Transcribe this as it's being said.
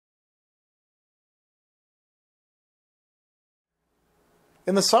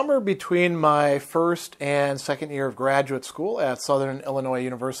In the summer between my first and second year of graduate school at Southern Illinois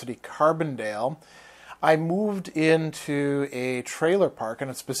University, Carbondale, I moved into a trailer park,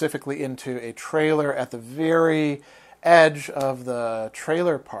 and specifically into a trailer at the very edge of the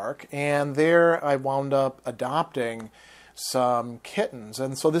trailer park. And there I wound up adopting some kittens.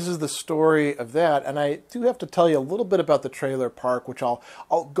 And so this is the story of that. And I do have to tell you a little bit about the trailer park, which I'll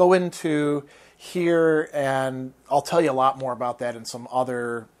go into here, and I'll tell you a lot more about that in some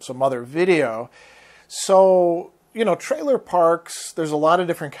other video. So, you know, trailer parks, there's a lot of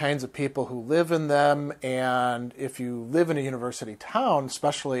different kinds of people who live in them, and if you live in a university town,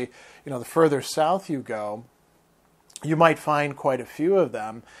 especially, you know, the further south you go, you might find quite a few of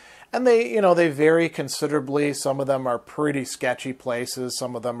them. And they, you know, they vary considerably. Some of them are pretty sketchy places.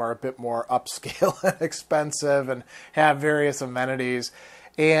 Some of them are a bit more upscale and expensive and have various amenities.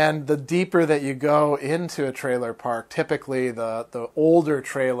 And the deeper that you go into a trailer park, typically the older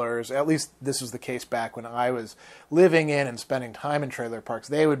trailers, at least this was the case back when I was living in and spending time in trailer parks,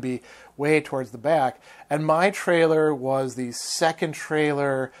 they would be way towards the back. And my trailer was the second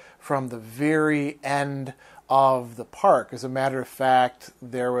trailer from the very end of the park. As a matter of fact,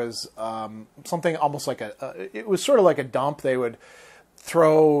 there was something almost like it was sort of like a dump. They would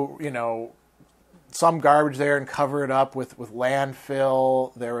throw, you know, some garbage there and cover it up with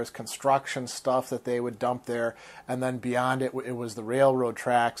landfill. There was construction stuff that they would dump there, and then beyond it, it was the railroad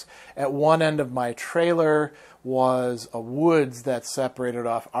tracks. At one end of my trailer was a woods that separated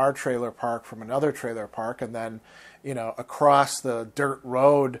off our trailer park from another trailer park, and then, you know, across the dirt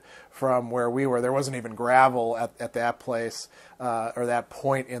road from where we were, there wasn't even gravel at that place, or that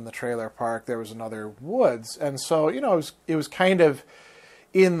point in the trailer park. There was another woods. And so, you know, it was kind of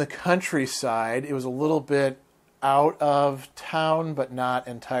in the countryside. It was a little bit out of town, but not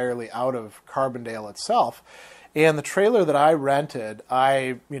entirely out of Carbondale itself. And the trailer that I rented,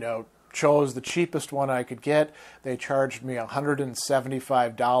 I, you know, chose the cheapest one I could get. They charged me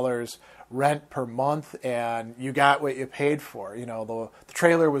 $175 rent per month, and you got what you paid for. You know, the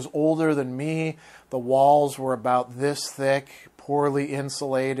trailer was older than me. The walls were about this thick, poorly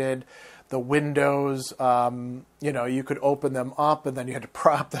insulated. The windows, you know, you could open them up and then you had to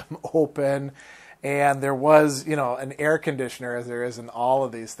prop them open. And there was, you know, an air conditioner, as there is in all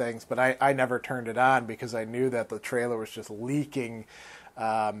of these things, but I never turned it on because I knew that the trailer was just leaking,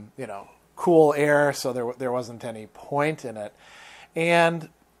 you know, cool air, so there wasn't any point in it. And,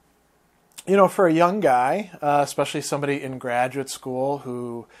 you know, for a young guy, especially somebody in graduate school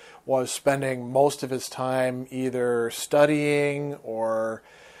who was spending most of his time either studying or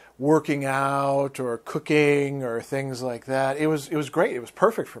working out or cooking or things like that, it was great. It was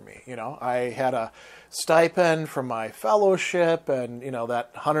perfect for me. You know, I had a stipend from my fellowship, and, you know,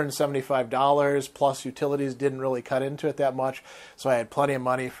 that $175 plus utilities didn't really cut into it that much. So I had plenty of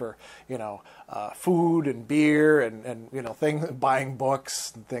money for, you know, food and beer and you know, buying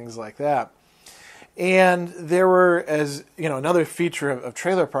books and things like that. And there were, as you know, another feature of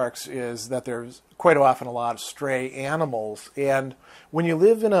trailer parks is that there's quite often a lot of stray animals. And when you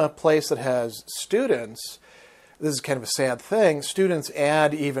live in a place that has students, this is kind of a sad thing, students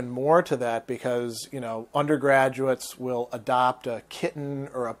add even more to that because, you know, undergraduates will adopt a kitten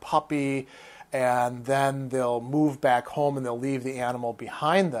or a puppy, and then they'll move back home and they'll leave the animal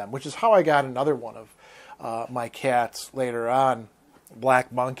behind them, which is how I got another one of my cats later on, Black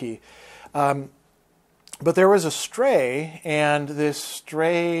Monkey. But there was a stray, and this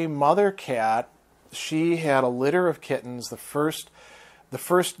stray mother cat, she had a litter of kittens the first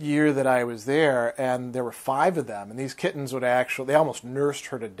year that I was there, and there were 5 of them. And these kittens would they almost nursed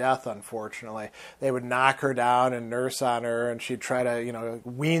her to death, unfortunately. They would knock her down and nurse on her, and she'd try to, you know,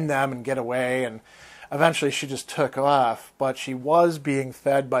 wean them and get away. And eventually she just took off. But she was being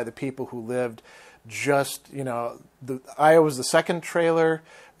fed by the people who lived just, you know, I was the second trailer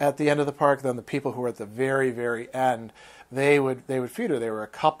at the end of the park. Then the people who were at the very, very end, they would feed her. They were a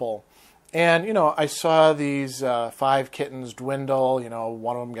couple. And, you know, I saw these 5 kittens dwindle. You know,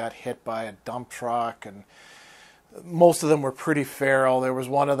 one of them got hit by a dump truck, and most of them were pretty feral. There was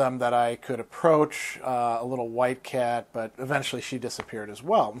one of them that I could approach, a little white cat, but eventually she disappeared as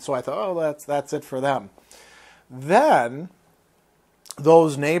well. And so I thought, oh, that's it for them. Then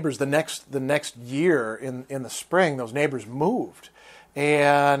those neighbors, the next year in the spring, those neighbors moved,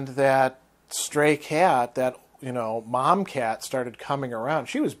 and that stray cat, that, you know, mom cat, started coming around.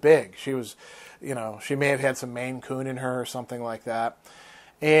 She was big. She was, you know, she may have had some Maine Coon in her or something like that.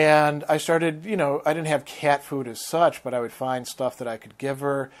 And I started, you know, I didn't have cat food as such, but I would find stuff that I could give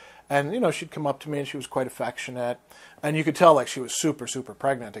her. And, you know, she'd come up to me and she was quite affectionate. And you could tell, like, she was super, super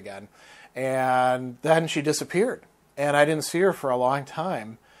pregnant again. And then she disappeared. and I didn't see her for a long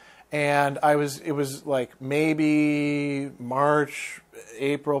time. And it was like maybe March,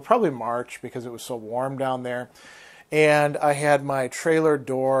 April, probably March because it was so warm down there. And I had my trailer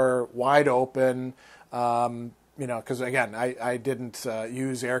door wide open, because again, I didn't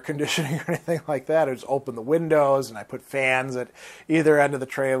use air conditioning or anything like that. I just opened the windows and I put fans at either end of the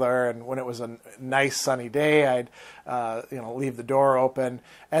trailer. And when it was a nice sunny day, I'd leave the door open.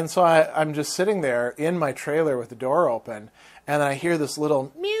 And so I'm just sitting there in my trailer with the door open, and then I hear this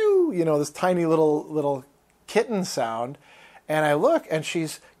little mew, this tiny little kitten sound. And I look, and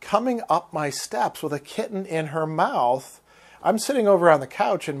she's coming up my steps with a kitten in her mouth. I'm sitting over on the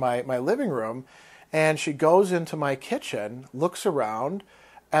couch in my living room, and she goes into my kitchen, looks around,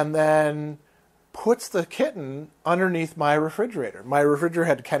 and then puts the kitten underneath my refrigerator. My refrigerator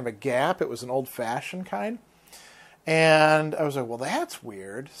had kind of a gap. It was an old-fashioned kind. And I was like, well, that's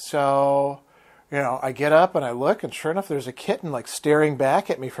weird. So, I get up and I look, and sure enough, there's a kitten like staring back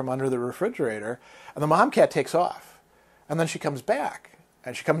at me from under the refrigerator. And the mom cat takes off. And then she comes back,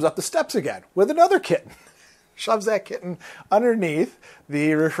 and she comes up the steps again with another kitten. Shoves that kitten underneath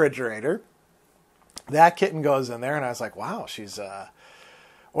the refrigerator. That kitten goes in there, and I was like, wow, I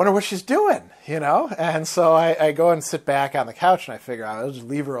wonder what she's doing, And so I go and sit back on the couch, and I figure I'll just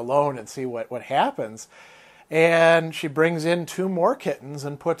leave her alone and see what happens. And she brings in 2 more kittens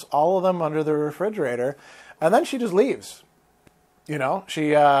and puts all of them under the refrigerator, and then she just leaves.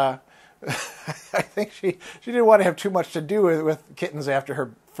 She... I think she didn't want to have too much to do with kittens after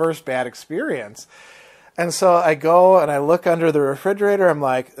her first bad experience. And so I go and I look under the refrigerator. I'm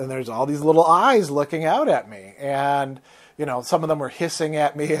like, and there's all these little eyes looking out at me. And, some of them were hissing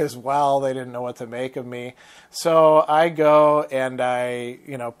at me as well. They didn't know what to make of me. So I go and I,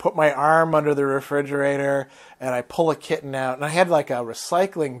 put my arm under the refrigerator and I pull a kitten out. And I had like a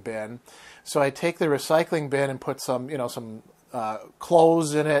recycling bin. So I take the recycling bin and put some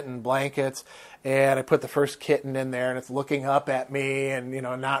clothes in it and blankets, and I put the first kitten in there, and it's looking up at me and,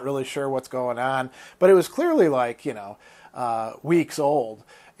 not really sure what's going on. But it was clearly like, weeks old.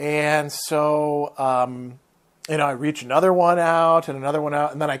 And so, I reach another one out and another one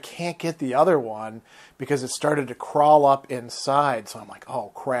out, and then I can't get the other one because it started to crawl up inside. So I'm like,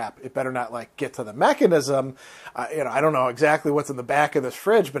 oh, crap, it better not like get to the mechanism. I don't know exactly what's in the back of this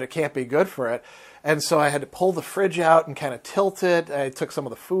fridge, but it can't be good for it. And so I had to pull the fridge out and kind of tilt it. I took some of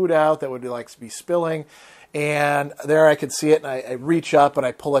the food out that would be spilling. And there I could see it, and I reach up and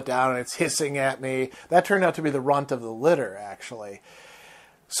I pull it down, and it's hissing at me. That turned out to be the runt of the litter, actually.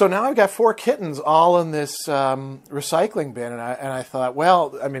 So now I've got 4 kittens all in this recycling bin, and I thought, well,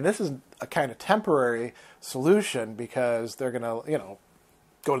 this is a kind of temporary solution because they're going to,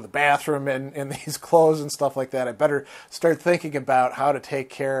 go to the bathroom in these clothes and stuff like that. I better start thinking about how to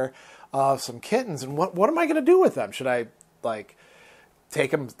take care of some kittens, and what am I going to do with them? Should I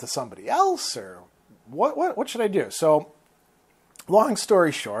take them to somebody else, or what should I do? So, long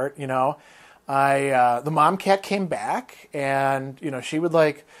story short, the mom cat came back, and she would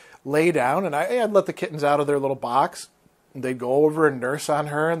lay down, and I'd let the kittens out of their little box. They'd go over and nurse on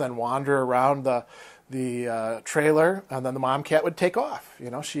her, and then wander around the trailer, and then the mom cat would take off.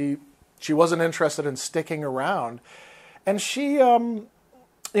 She wasn't interested in sticking around, and she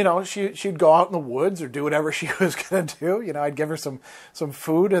she'd go out in the woods or do whatever she was going to do. I'd give her some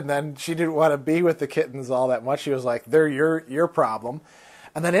food, and then she didn't want to be with the kittens all that much. She was like, they're your problem.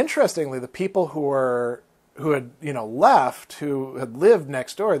 And then interestingly, the people who had left, who had lived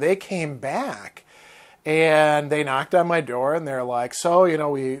next door, they came back, and they knocked on my door, and they're like, so,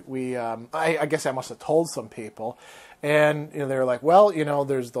 I guess I must have told some people. And they were like, well,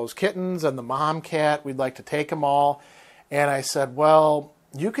 there's those kittens and the mom cat. We'd like to take them all. And I said, well,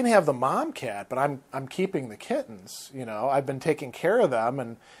 you can have the mom cat, but I'm keeping the kittens. I've been taking care of them,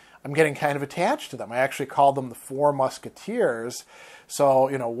 and I'm getting kind of attached to them. I actually called them the 4 Musketeers. So,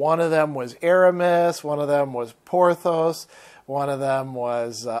 one of them was Aramis, one of them was Porthos, one of them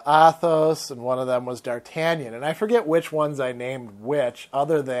was Athos, and one of them was D'Artagnan. And I forget which ones I named which,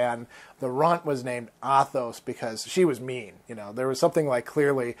 other than the runt was named Athos because she was mean. There was something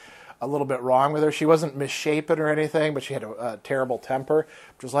clearly a little bit wrong with her. She wasn't misshapen or anything, but she had a terrible temper,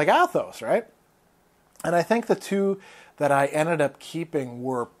 which was like Athos, right? And I think the 2 that I ended up keeping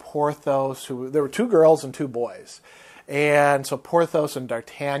were Porthos. There were 2 girls and 2 boys. And so Porthos and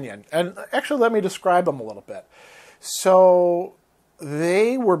D'Artagnan. And actually, let me describe them a little bit. So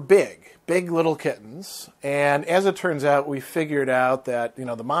they were big little kittens. And as it turns out, we figured out that,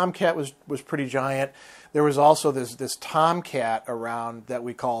 the mom cat was pretty giant. There was also this tomcat around that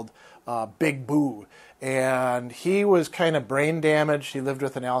we called Big Boo. And he was kind of brain damaged. He lived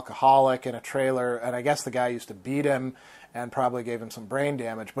with an alcoholic in a trailer, and I guess the guy used to beat him and probably gave him some brain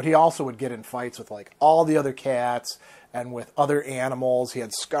damage. But he also would get in fights with like all the other cats and with other animals. He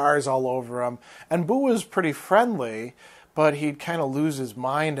had scars all over him. And Boo was pretty friendly, but he'd kind of lose his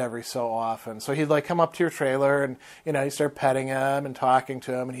mind every so often. So he'd like come up to your trailer and, you know, you start petting him and talking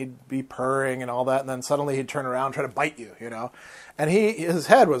to him, and he'd be purring and all that, and then suddenly he'd turn around and try to bite you, you know. And his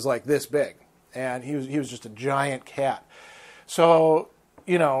head was like this big, and he was just a giant cat. So,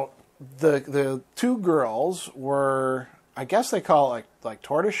 you know, the two girls were, I guess they call it like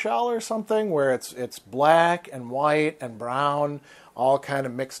tortoiseshell or something, where it's black and white and brown all kind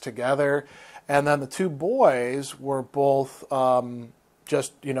of mixed together. And then the two boys were both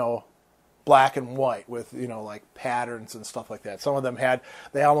just, you know, black and white with, you know, like patterns and stuff like that. Some of them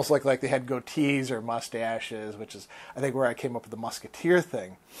they almost looked like they had goatees or mustaches, which is, I think, where I came up with the Musketeer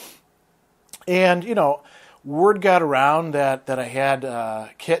thing. And, you know, word got around that I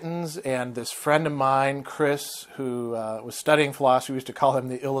had kittens, and this friend of mine, Chris, who was studying philosophy, we used to call him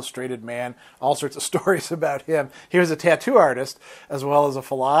the Illustrated Man, all sorts of stories about him. He was a tattoo artist as well as a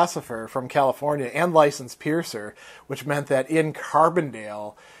philosopher from California and licensed piercer, which meant that in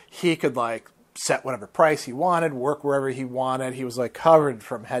Carbondale, he could like set whatever price he wanted, work wherever he wanted. He was like covered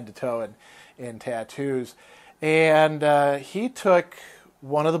from head to toe in tattoos. And he took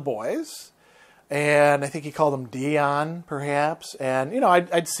one of the boys, and I think he called him Dion, perhaps. And, you know,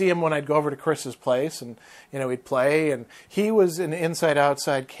 I'd see him when I'd go over to Chris's place, and, you know, we'd play. And he was an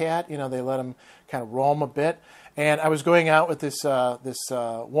inside-outside cat. You know, they let him kind of roam a bit. And I was going out with this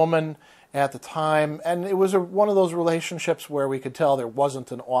woman at the time, and it was one of those relationships where we could tell there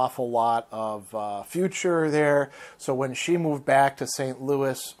wasn't an awful lot of future there. So when she moved back to St.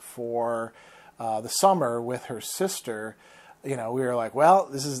 Louis for the summer with her sister, you know, we were like, well,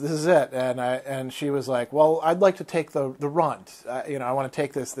 this is it. And she was like, well, I'd like to take the runt. You know, I want to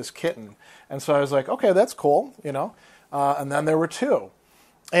take this kitten. And so I was like, okay, that's cool, you know. And then there were two.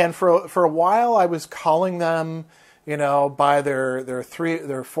 And for a while I was calling them, you know, by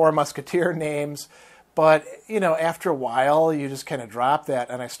their four Musketeer names. But, you know, after a while you just kind of drop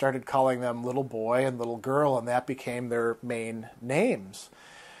that, and I started calling them Little Boy and Little Girl, and that became their main names,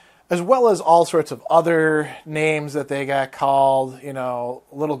 as well as all sorts of other names that they got called. You know,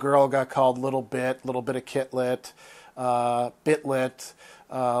 Little Girl got called Little Bit of Kitlet, Bitlet.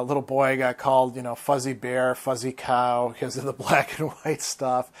 Little Boy got called, you know, Fuzzy Bear, Fuzzy Cow, because of the black and white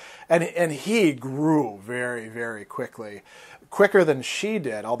stuff. And he grew very, very quickly, quicker than she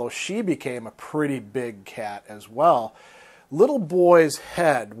did, although she became a pretty big cat as well. Little Boy's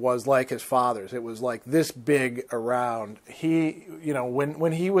head was like his father's. It was like this big around. He, you know,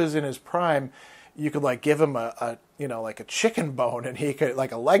 when he was in his prime, you could like give him a you know, like a chicken bone, and he could,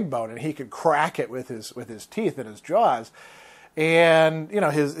 like a leg bone, and he could crack it with his teeth and his jaws. And, you know,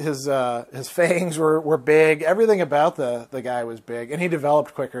 his fangs were big. Everything about the guy was big, and he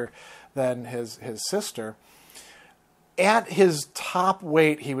developed quicker than his sister. At his top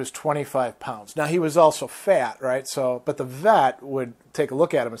weight, he was 25 pounds. Now, he was also fat, right? So, but the vet would take a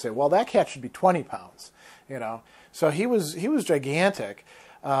look at him and say, well, that cat should be 20 pounds, you know. So he was gigantic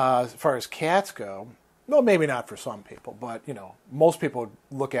as far as cats go. Well, maybe not for some people, but, you know, most people would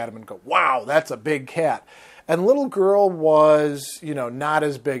look at him and go, wow, that's a big cat. And Little Girl was, you know, not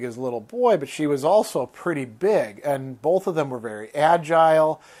as big as Little Boy, but she was also pretty big. And both of them were very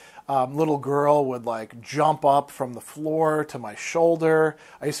agile. Little Girl would like jump up from the floor to my shoulder.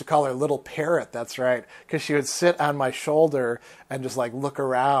 I used to call her Little Parrot, that's right, because she would sit on my shoulder and just like look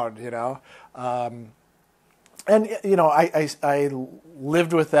around, you know. And, you know, I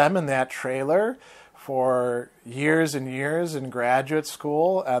lived with them in that trailer for years and years in graduate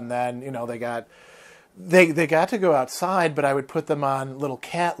school. And then, you know, they got to go outside, but I would put them on little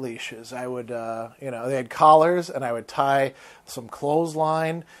cat leashes. I would, you know, they had collars, and I would tie some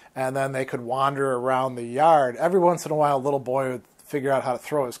clothesline, and then they could wander around the yard. Every once in a while, Little Boy would figure out how to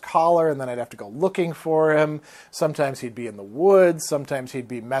throw his collar, and then I'd have to go looking for him. Sometimes he'd be in the woods. Sometimes he'd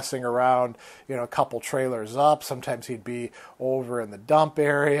be messing around, you know, a couple trailers up. Sometimes he'd be over in the dump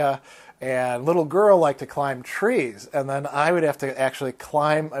area. And Little Girl liked to climb trees, and then I would have to actually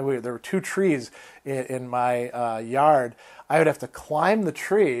climb. There were two trees in my yard. I would have to climb the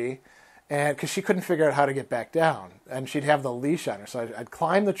tree, and because she couldn't figure out how to get back down, and she'd have the leash on her. So I'd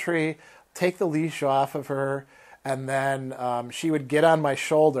climb the tree, take the leash off of her, and then she would get on my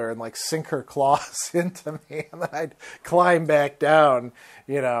shoulder and like sink her claws into me, and then I'd climb back down,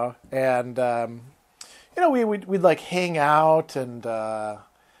 you know. And you know, we'd like hang out and.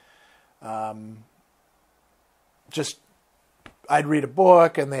 Just, I'd read a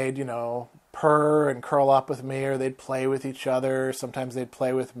book and they'd, purr and curl up with me, or they'd play with each other. Sometimes they'd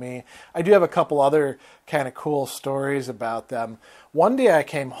play with me. I do have a couple other kind of cool stories about them. One day I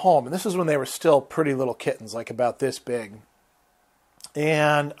came home, and this is when they were still pretty little kittens, like about this big.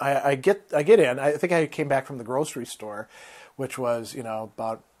 And I get in. I think I came back from the grocery store, which was,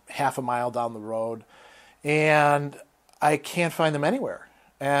 about half a mile down the road. And I can't find them anywhere.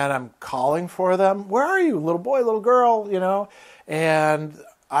 And I'm calling for them. Where are you, little boy, little girl, And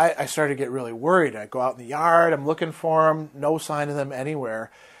I started to get really worried. I go out in the yard. I'm looking for them. No sign of them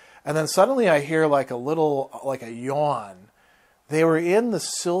anywhere. And then suddenly I hear like a yawn. They were in the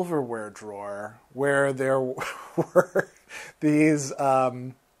silverware drawer where there were these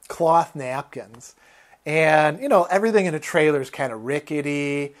cloth napkins. And, everything in a trailer is kind of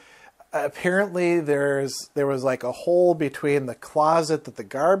rickety. Apparently there was like a hole between the closet that the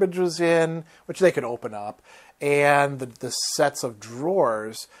garbage was in, which they could open up, and the sets of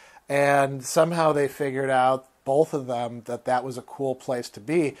drawers. And somehow they figured out, both of them, that was a cool place to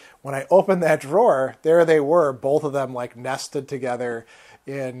be. When I opened that drawer, there they were, both of them like nested together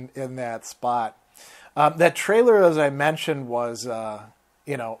in that spot. That trailer, as I mentioned, was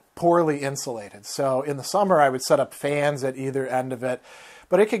poorly insulated. So in the summer I would set up fans at either end of it,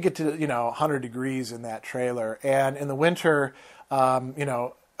 but it could get to 100 degrees in that trailer. And in the winter,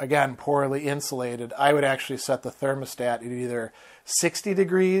 again, poorly insulated, I would actually set the thermostat at either 60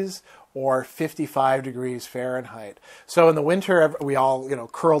 degrees or 55 degrees Fahrenheit. So in the winter, we all,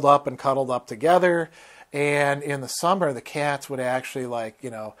 curled up and cuddled up together. And in the summer, the cats would actually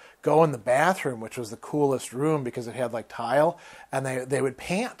go in the bathroom, which was the coolest room because it had like tile, and they would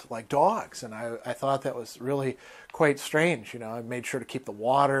pant like dogs. And I thought that was really quite strange. I made sure to keep the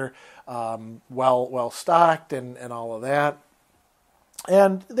water well stocked and all of that.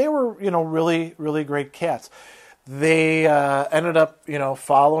 And they were, really, really great cats. They ended up,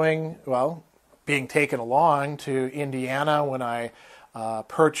 being taken along to Indiana when I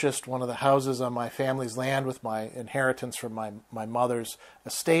purchased one of the houses on my family's land with my inheritance from my mother's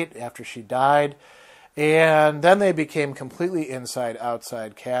estate after she died. And then they became completely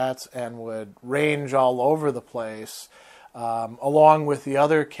inside-outside cats and would range all over the place, along with the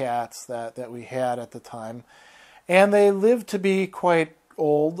other cats that we had at the time. And they lived to be quite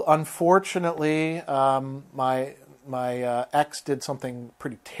old. Unfortunately, my ex did something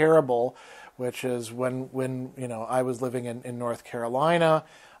pretty terrible, which is when I was living in North Carolina,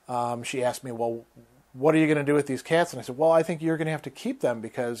 she asked me, well, what are you going to do with these cats? And I said, well, I think you're going to have to keep them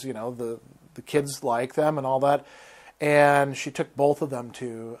because, the kids like them and all that. And she took both of them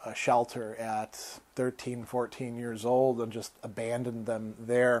to a shelter at 13, 14 years old and just abandoned them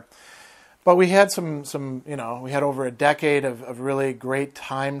there. But we had we had over a decade of really great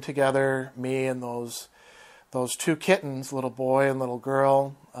time together, me and those two kittens, little boy and little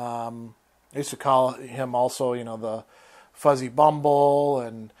girl. I used to call him also, the Fuzzy Bumble,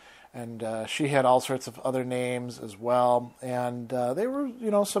 and she had all sorts of other names as well. And they were,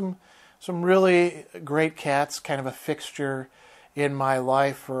 some really great cats, kind of a fixture in my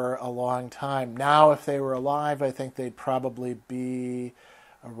life for a long time. Now, if they were alive, I think they'd probably be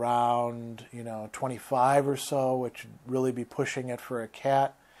around, 25 or so, which would really be pushing it for a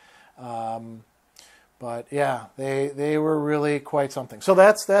cat. But yeah, they were really quite something. So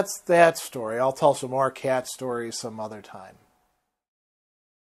that's that story. I'll tell some more cat stories some other time.